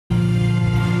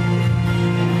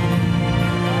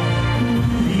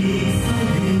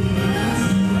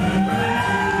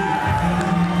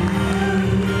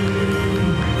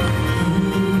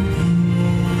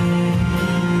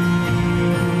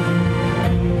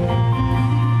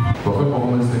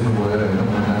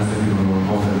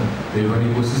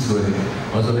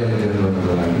अझै एन्टरटेन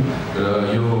गर्नको लागि र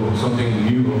यो समथिङ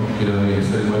न्यू हो किनभने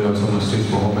यसरी मैले अहिलेसम्म स्टेज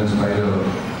पर्फर्मेन्स बाहिर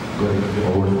गरेको थिएँ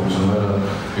अवार्ड फङ्सनमा र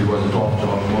इट वाज टप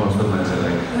जब म जस्तो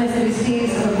मान्छेलाई यसरी स्टेज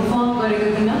पर्फर्म गरेको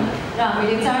थिइनँ र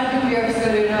हामीले 4 दिन रिहर्स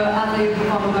गरेर आज यो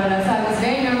पर्फर्म गरेर so I was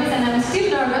very nervous and I am still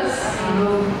nervous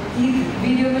हाम्रो गीत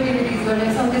भिडियो पनि रिलिज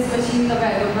गर्नेछौँ त्यसपछि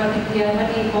तपाईँहरूको प्रतिक्रिया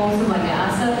पनि पाउँछु भन्ने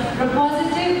आशा र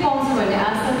पोजिटिभ पाउँछु भन्ने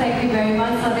आशा थ्याङ्क यू भेरी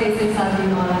मच सधैँ यसरी साथ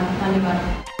दिनु होला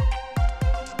धन्यवाद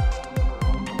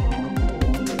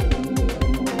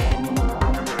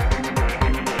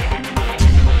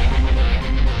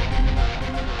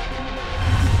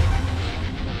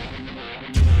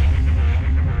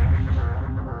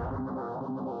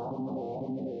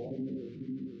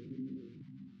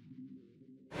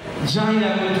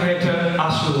जाहिराको डिरेक्टर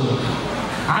आशु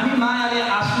हामी मायाले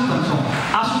आशु भन्छौँ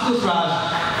आशुतोष राज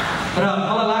र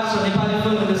मलाई लाग्छ नेपाली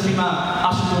फिल्म इन्डस्ट्रीमा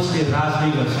आशुतोषले राज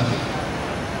नै गर्छ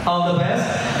अल द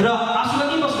बेस्ट र आशुलाई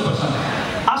के बस्नुपर्छ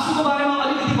आशुको बारेमा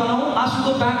अलिकति भनौँ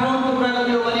आशुको ब्याकग्राउन्डको कुरा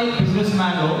गर्ने हो भने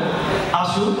बिजनेसम्यान हो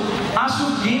आशु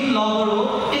गेम लभर हो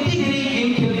यति धेरै गेम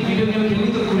खेल्ने भिडियो गेम खेल्ने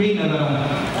त कुरै नगरौँ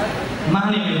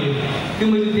माने मैले त्यो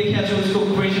मैले देखेको छु उसको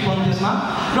क्रेजीपन त्यसमा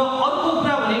र अर्को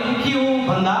कुरा भनेको के हो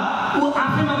भन्दा ऊ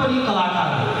आफैमा पनि कलाकार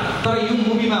हो तर यो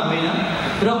मुभीमा होइन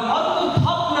र अर्को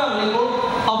थप कुरा भनेको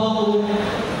अब ऊ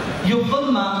यो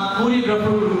फिल्ममा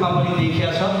कोरियोग्राफरको रूपमा पनि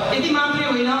देखिएको छ यति मात्रै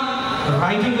होइन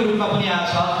राइटरको रूपमा पनि आएको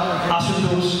छ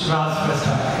आशुतोष राज श्रेष्ठ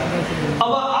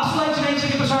अब आशुलाई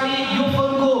चिनाइसके पछाडि यो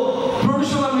फिल्मको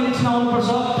प्रोड्युसरमा मैले चिनाउनुपर्छ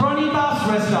प्रणिता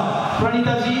श्रेष्ठ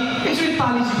प्रणिताजी एकचोटि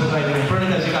तालीजी बजाइदिनु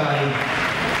प्रणिताजीका लागि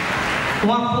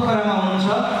उहाँ पोखरामा हुनुहुन्छ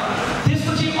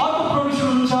त्यसपछि अर्को प्रोड्युसर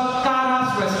हुनुहुन्छ कारा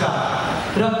श्रेष्ठ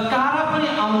र कारा पनि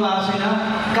आउनु भएको छैन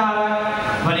कारा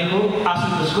भनेको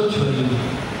आशुतोषको छोरी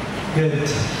गुड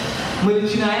मैले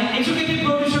चिनाएँ एक्जिक्युटिभ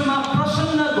प्रोड्युसरमा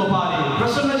प्रसन्न गोपाले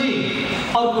प्रसन्नजी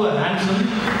अर्को ह्यान्डसम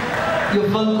यो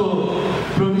फिल्मको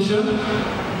producer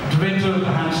director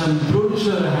handsome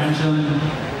producer handsome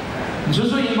जो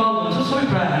इन्भल्भ हुन्छ सबै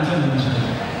प्रायः ह्यान्डसम हुन्छ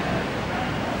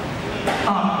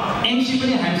एमसी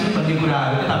पनि ह्यान्डसम भन्ने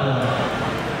कुराहरू यताबाट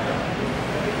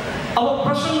अब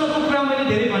प्रसन्नको कुरा मैले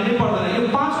धेरै भन्नै पर्दैन यो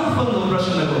 5औं फिल्म हो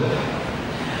प्रसन्नको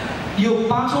यो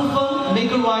 5औं फिल्म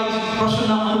मेकर वाइज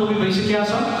प्रसन्न अनुभवी भइसकेका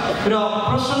छ र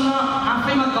प्रसन्न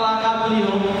आफैमा कलाकार पनि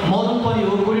हो मोडल पनि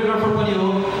हो कोरियोग्राफर पनि हो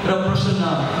र प्रसन्न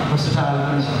भ्रष्टाचार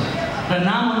पनि छ र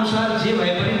नाम अनुसार जे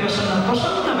भए पनि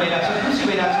प्रसन्न भइरहेछ खुसी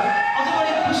भइरहेछ अझ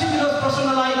बढी खुसी दिनुहोस्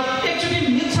प्रसन्नलाई एकचोटि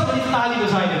मिल्छ भने ताली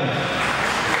बजाइदिनु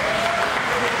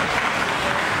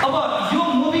अब यो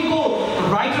मुभीको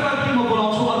राइटरलाई पनि म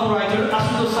बोलाउँछु अर्को राइटर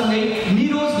आशुतोषसँगै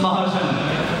निरोज महर्जन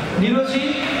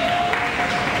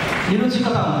निरोजी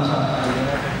कता हुनुहुन्छ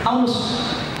आउनुहोस्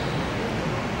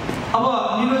अब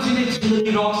निरोजीले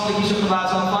जिन्दगी रक्स लेखिसक्नु भएको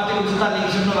छ फाटेको जुत्ता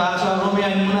लेखिसक्नु भएको छ रोमियो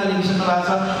एन्ड मुना लेखिसक्नु भएको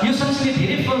छ यो सँगसँगै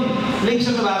धेरै फिल्म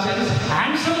लेखिसक्नु भएको छ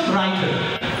ह्यान्डसम राइटर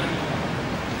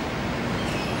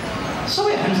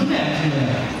सबै ह्यान्डसम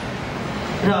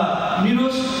र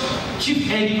निरोज चिफ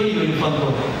एडी पनि हो यो फिल्मको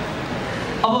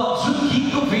अब जुन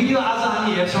गीतको भिडियो आज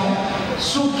हामी हेर्छौँ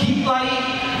सो गीतलाई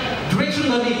डिरेक्सन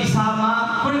गर्ने हिसाबमा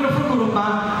कोरियोग्राफरको रूपमा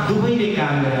दुवैले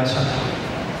काम गरेका छ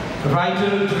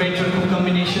राइटर डिरेक्टरको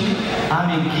कम्बिनेसन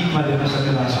हामी गीतमा देख्न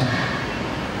सकिरहेका छौँ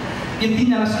यो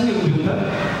तीनजना सँगै उभिउँ त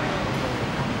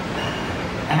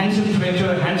handsome director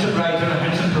handsome writer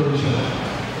handsome producer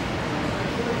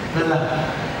ल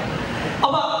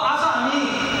अब आज हामी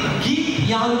गीत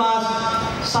यहाँहरूमा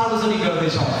सार्वजनिक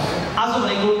गर्दैछौँ आज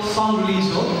भनेको सङ रिलिज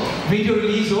हो भिडियो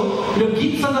रिलिज हो र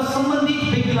गीतसँग सम्बन्धित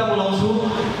व्यक्तिलाई बोलाउँछु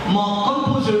म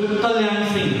कम्पोजर कल्याण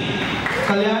सिंह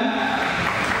कल्याण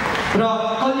र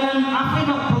कल्याण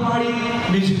आफैमा प्रमाणित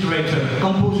म्युजिक डिरेक्टर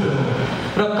कम्पोजर हो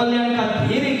र कल्याणका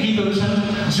धेरै गीतहरू छन्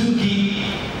जुन गीत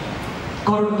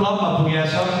करोड क्लबमा पुगेका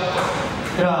छ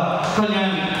र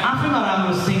कल्याण आफैमा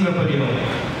राम्रो सिङ्गर पनि हो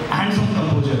ह्यान्डसम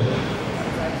कम्पोजर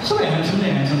सबै ह्यान्डसम नै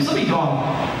ह्यान्डसम सबै गाउँ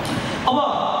अब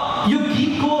यो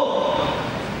गीतको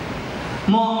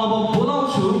म अब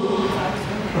बोलाउँछु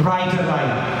राइटरलाई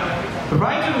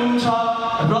राइटर हुनुहुन्छ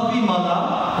रवि मल्ल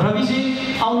रविजी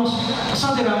आउनुहोस्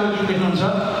असाध्यै राम्रो गीत लेख्नुहुन्छ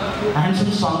handsome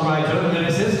song writer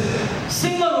lyricist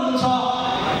singer हुनुहुन्छ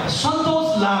सन्तोष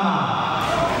लामा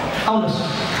आउनुहोस्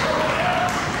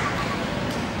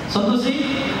सन्तोषजी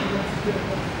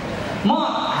म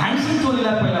ह्यान्डसम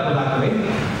टोलीलाई पहिला बोलाएको है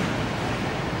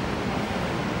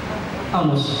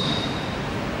आउनुहोस्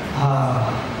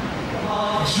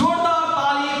जोरदार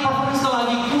ताली पर्फर्मेन्सका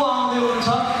लागि को आउँदै हुनुहुन्छ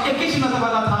एकैछिनमा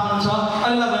तपाईँलाई थाहा हुन्छ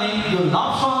अहिले भने यो लभ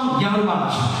सङ यहाँहरूमा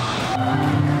छ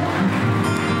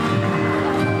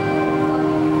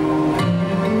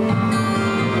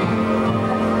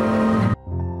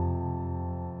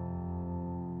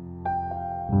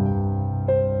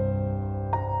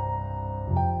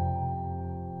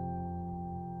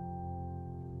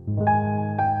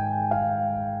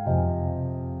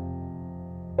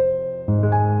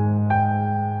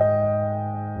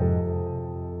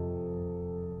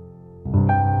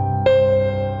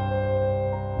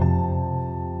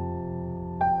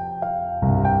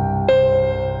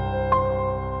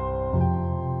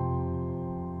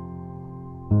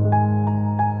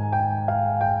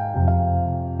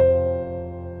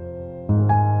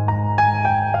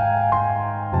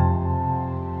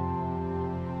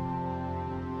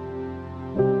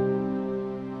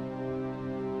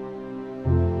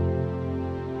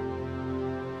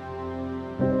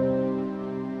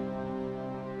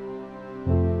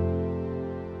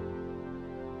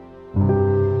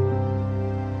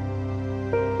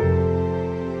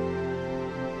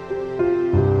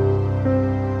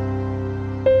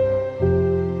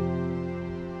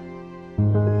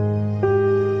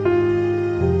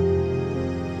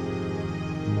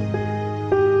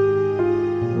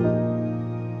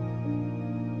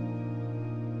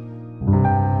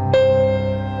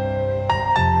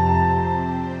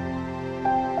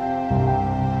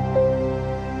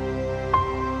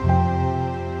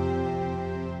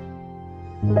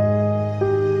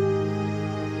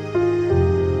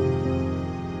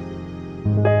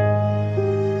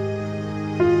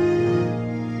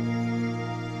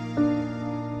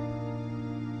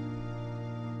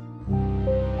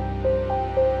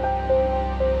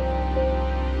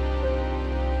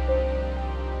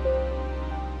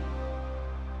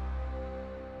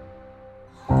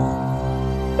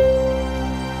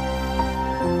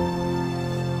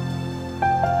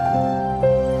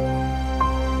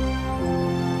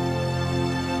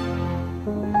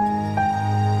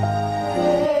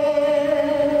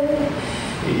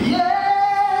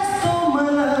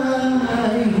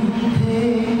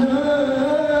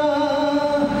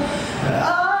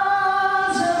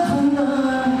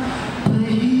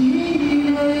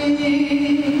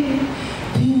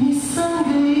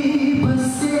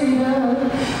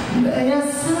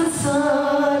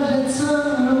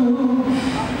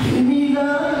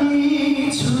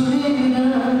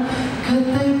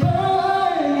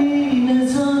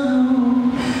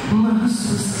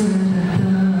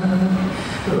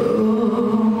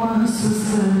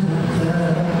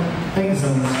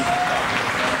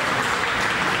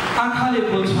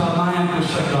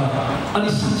आकर्षक र अनि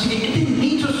साँच्चै यति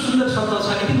मिठो सुन्दर शब्द छ,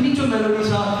 यति मिठो मेलोडी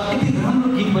छ, यति राम्रो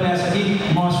गीत बनाएको छ कि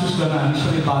महसुस गर्न हामी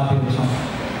सबै बाध्य छौँ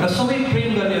र सबै प्रेम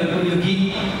गर्नेहरूको यो गीत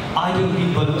आइडल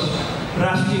गीत बनोस्,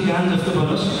 राष्ट्रिय गान जस्तो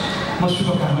बनोस्, म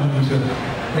शुभकामना दिन्छु।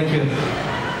 Thank you.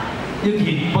 यो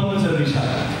गीत बन्नु जरुरी छ।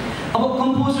 अब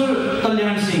कम्पोजर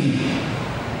कल्याण सिंह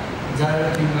जायरा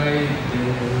टिमलाई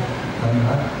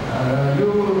धन्यवाद। यो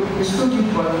यस्तो गीत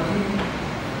भयो कि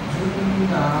जुन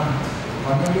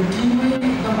भन्यो टिमै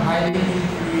एकदम हाइली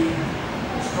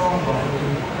स्ट्रङ भएको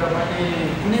थियो र मैले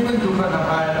कुनै पनि दुःख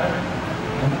नपाएर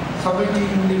सबै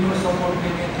टिमले सपोर्टले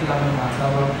नै दिलाउनु भएको छ।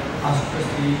 अब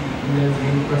आशुतोषजी, इन्द्रजी,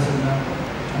 प्रसन्न,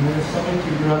 मेरो सबै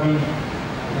टिम, रवि,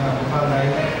 गोपाललाई,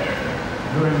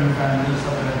 डोरेन फ्यामिली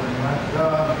सबैलाई धन्यवाद। र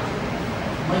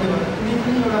मैले कुनै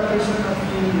पनि एउटा प्रेसर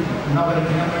फिल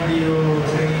नगरिकन मैले यो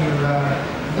चाहिँ एउटा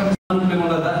एकदम अनुपले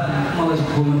मलाई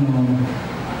चाहिँ बोल्नु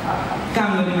काम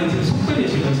गर्ने मान्छे सबैले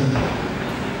सिकाउँछ,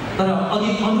 तर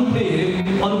अघि अनुपले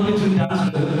जुन डान्स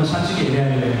गर्यो म साँच्चीकै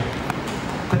हेरेर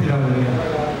कति राम्रो लाग्यो।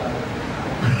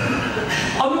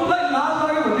 अनुपलाई लाज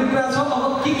लाग्यो भन्ने कुरा छ।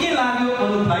 अब के लाग्यो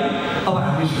अनुपलाई, अब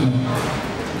हामी सुनौँ।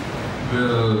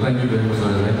 Well, thank you very much,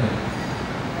 Raut.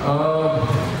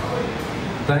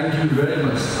 Thank you very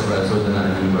much, Sirjana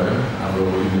and Bivek.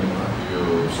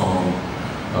 Your song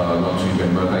launch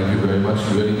event. Thank you very much.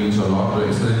 It really means a lot.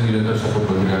 यसरी निरन्तर सपोर्ट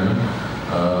गरिरहनु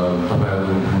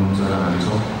तपाईहरु हुनुहुन्छ र हामी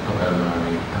छौँ। तपाईहरु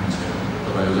हामी छैनौँ।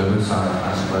 तपाईहरुले पनि साथ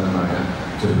आशीर्वाद माया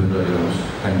जरुर गरिरहनुहोस्।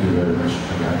 Thank you very much.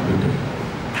 Have a good day.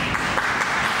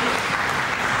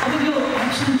 अब यो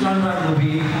एक्सन जनरा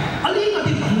मुभी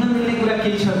अलिकति भन्न मिल्ने कुरा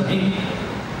के छ भने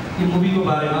यो मुभीको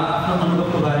बारेमा, आफ्नो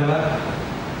अनुभवको बारेमा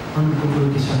अनुभवको कुरो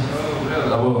के छ?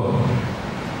 अब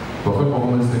भर्खर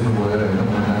पर्फर्मेन्स देख्नु भयो होइन,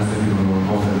 म डान्स देख्नु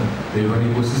पाउँदैन, त्यही पनि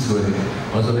कोसिस गरेँ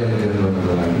अझै एन्टरटेन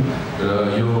गर्नको लागि। र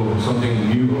यो समथिङ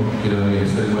न्यू हो, किनभने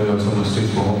यसरी मैले अहिलेसम्म स्टेज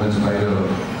पर्फर्मेन्स बाहिर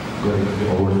गरेको थिएँ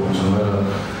अवार्ड फङ्सनमा र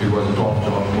इट वाज अ टप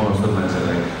जब म जस्तो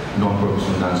मान्छेलाई non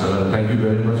professional डान्सरलाई। Thank you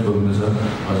very much Govind sir,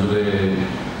 हजुरले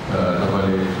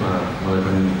तपाईँले मलाई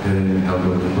पनि धेरै नै हेल्प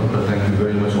गर्नुभयो र thank you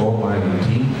very much all my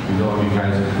team, you know you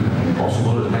guys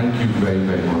possible. Thank you very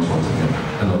very much once again.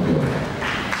 I love you.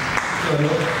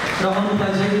 र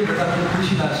अनुपलाई चाहिँ बताउनु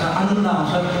खुसी लाग्छ, आनन्द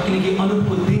आउँछ, किनकि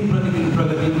अनुपको दिन प्रतिदिन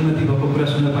प्रगति उन्नति भएको कुरा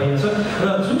सुन्न पाइन्छ र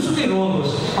जुनसुकै रोल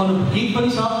होस् अनुप हिट पनि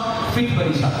छ, फिट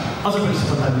पनि छ, अझ पनि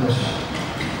सफलता दिनुहोस्।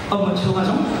 अब म छेउमा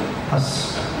जाउँ। हस्,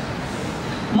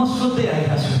 म सोध्दै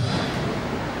आएका छु।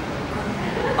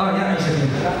 यहाँ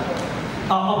आइसक्यो,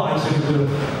 अब आइसक्यो कुरो।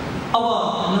 अब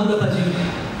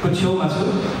नन्दताजीको छेउमा छु।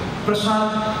 प्रसाद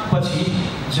पछि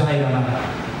जाहिरामा,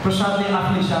 प्रसादले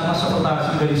आफ्नो हिसाबमा सफलता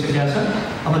हासिल गरिसकेका छ।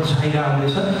 अब जाहिरा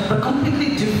आउँदैछ र कम्प्लिटली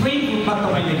डिफ्रेन्ट रूपमा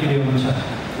तपाईँले के हुनुहुन्छ,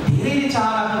 धेरैले चाह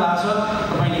राख्नु भएको छ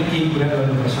तपाईँले केही कुरा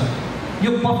गर्नुपर्छ।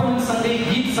 यो पर्फर्मेन्ससँगै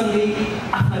गीतसँगै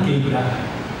आफ्ना केही कुरा।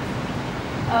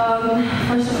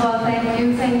 First of all, thank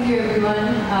you everyone.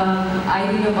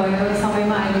 आइदिनु भयो,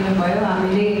 समयमा आइदिनु भयो।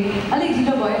 हामीले अलिक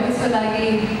ढिलो भयो, त्यसको लागि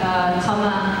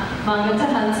क्षमा माग्न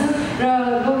चाहन्छु र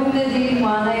गोविन्दजी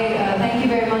उहाँलाई थ्याङ्क यू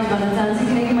भेरी मच भन्न चाहन्छु,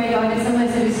 किनकि मैले अहिलेसम्म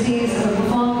यसरी स्टेज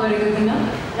पर्फर्म गरेको थिइनँ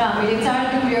र हामीले 4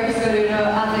 दिन रिहर्स गरेर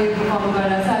आज यो पर्फर्म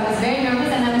गरेर छ। I was very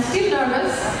nervous and I am still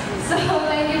nervous. So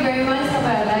thank you very much.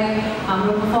 तपाईँहरूलाई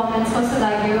हाम्रो पर्फर्मेन्स कस्तो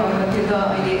लाग्यो अब त्यो त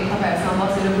अहिले तपाईँहरूसँग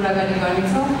बसेर कुरा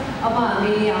गर्नेछौँ। अब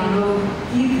हामी हाम्रो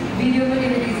गीत भिडियो पनि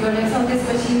रिलिज गर्नेछौँ,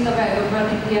 त्यसपछि तपाईँहरूको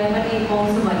प्रतिक्रिया पनि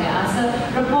पाउँछु भन्ने आशा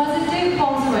र पोजिटिभ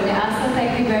पाउँछु भन्ने आशा।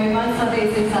 Thank you very much. सधैँ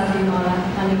यसरी साथ दिनु होला।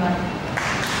 धन्यवाद।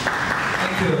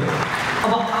 Thank you.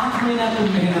 अब 8 महिनाको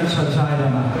मेहनत छ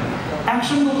जाहिरामा।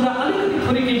 एक्सनको कुरा अलिकति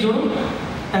थोरै केही जोडौँ।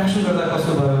 एक्सन गर्दा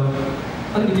कस्तो भयो,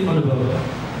 अलिकति अनुभव?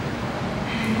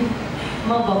 म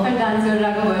भर्खर डान्स गरेर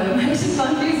आएको भएर मैले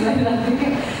कन्फ्युज भइरहेको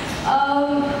थिएँ।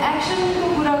 एक्सनको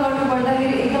कुरा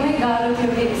गर्नुपर्दाखेरि एकदमै गाह्रो थियो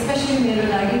कि स्पेसली मेरो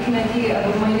लागि, किनकि अब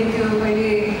मैले त्यो कहिले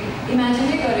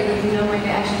इमेजिनै गरेको थिइनँ मैले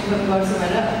एक्सन गर्छु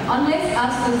भनेर। अनलेस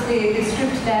आजकलले त्यो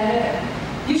स्क्रिप्ट ल्याएर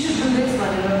यु सुड डु दिस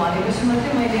भनेर भनेपछि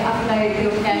मात्रै मैले आफूलाई त्यो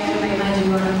क्यारेक्टरमा इमेजिन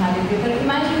गर्न थालेको थिएँ। तर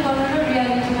इमेजिन गर्नु र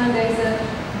रियालिटीमा there is a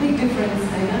big difference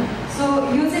होइन। सो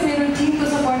यो चाहिँ मेरो टिमको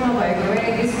सपोर्ट नभएको भए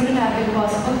this wouldn't have been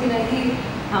possible, किनकि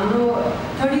हाम्रो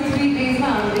 33 डेजमा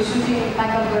हामीले सुटिङ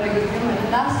प्याकअप गरेको थियौँ होइन।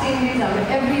 लास्ट 10 डेज हाम्रो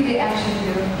एभ्री डे एक्सन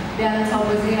थियो, बिहान 6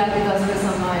 बजी राति 10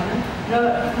 बजीसम्म होइन। र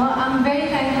म आम very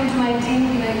thankful to my team,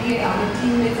 किनकि हाम्रो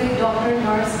टिमले चाहिँ डक्टर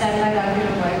नर्स स्ट्यान्डलाई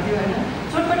राखिदिनु भएको थियो होइन।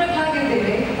 चोटपटक लाग्यो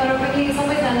धेरै, तर पनि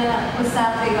सबैजनाको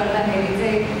साथले गर्दाखेरि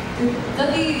चाहिँ त्यो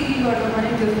जति फिल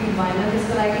गर्नुपर्ने त्यो फिल भएन।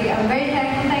 त्यसको लागि आम very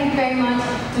thankful. Thank you very much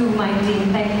to my team.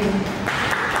 Thank you.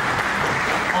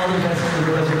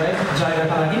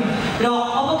 जाहिराका लागि र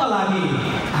अबका लागि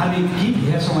हामी गीत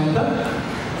हेर्छौँ है त।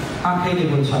 आँखैले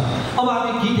बोल्छ अब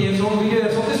हामी गीत हेर्छौँ भिडियो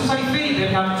हेर्छौँ त्यस पछाडि फेरि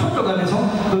भेटघाट छोटो गर्नेछौँ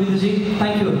गोविन्दजी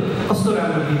थ्याङ्क यू कस्तो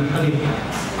राम्रो गीत अनि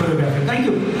कोरियोग्राफी थ्याङ्क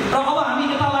यू र अब हामी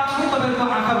यता लाग्छौँ तपाईँहरूको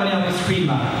आँखा भने अब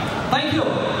स्क्रिनमा thank you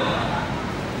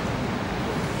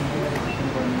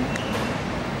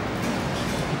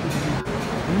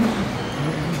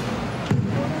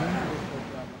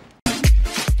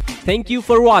Thank you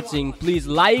for watching. Please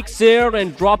like, share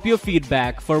and drop your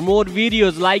feedback. For more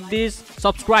videos like this,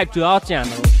 subscribe to our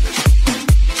channel.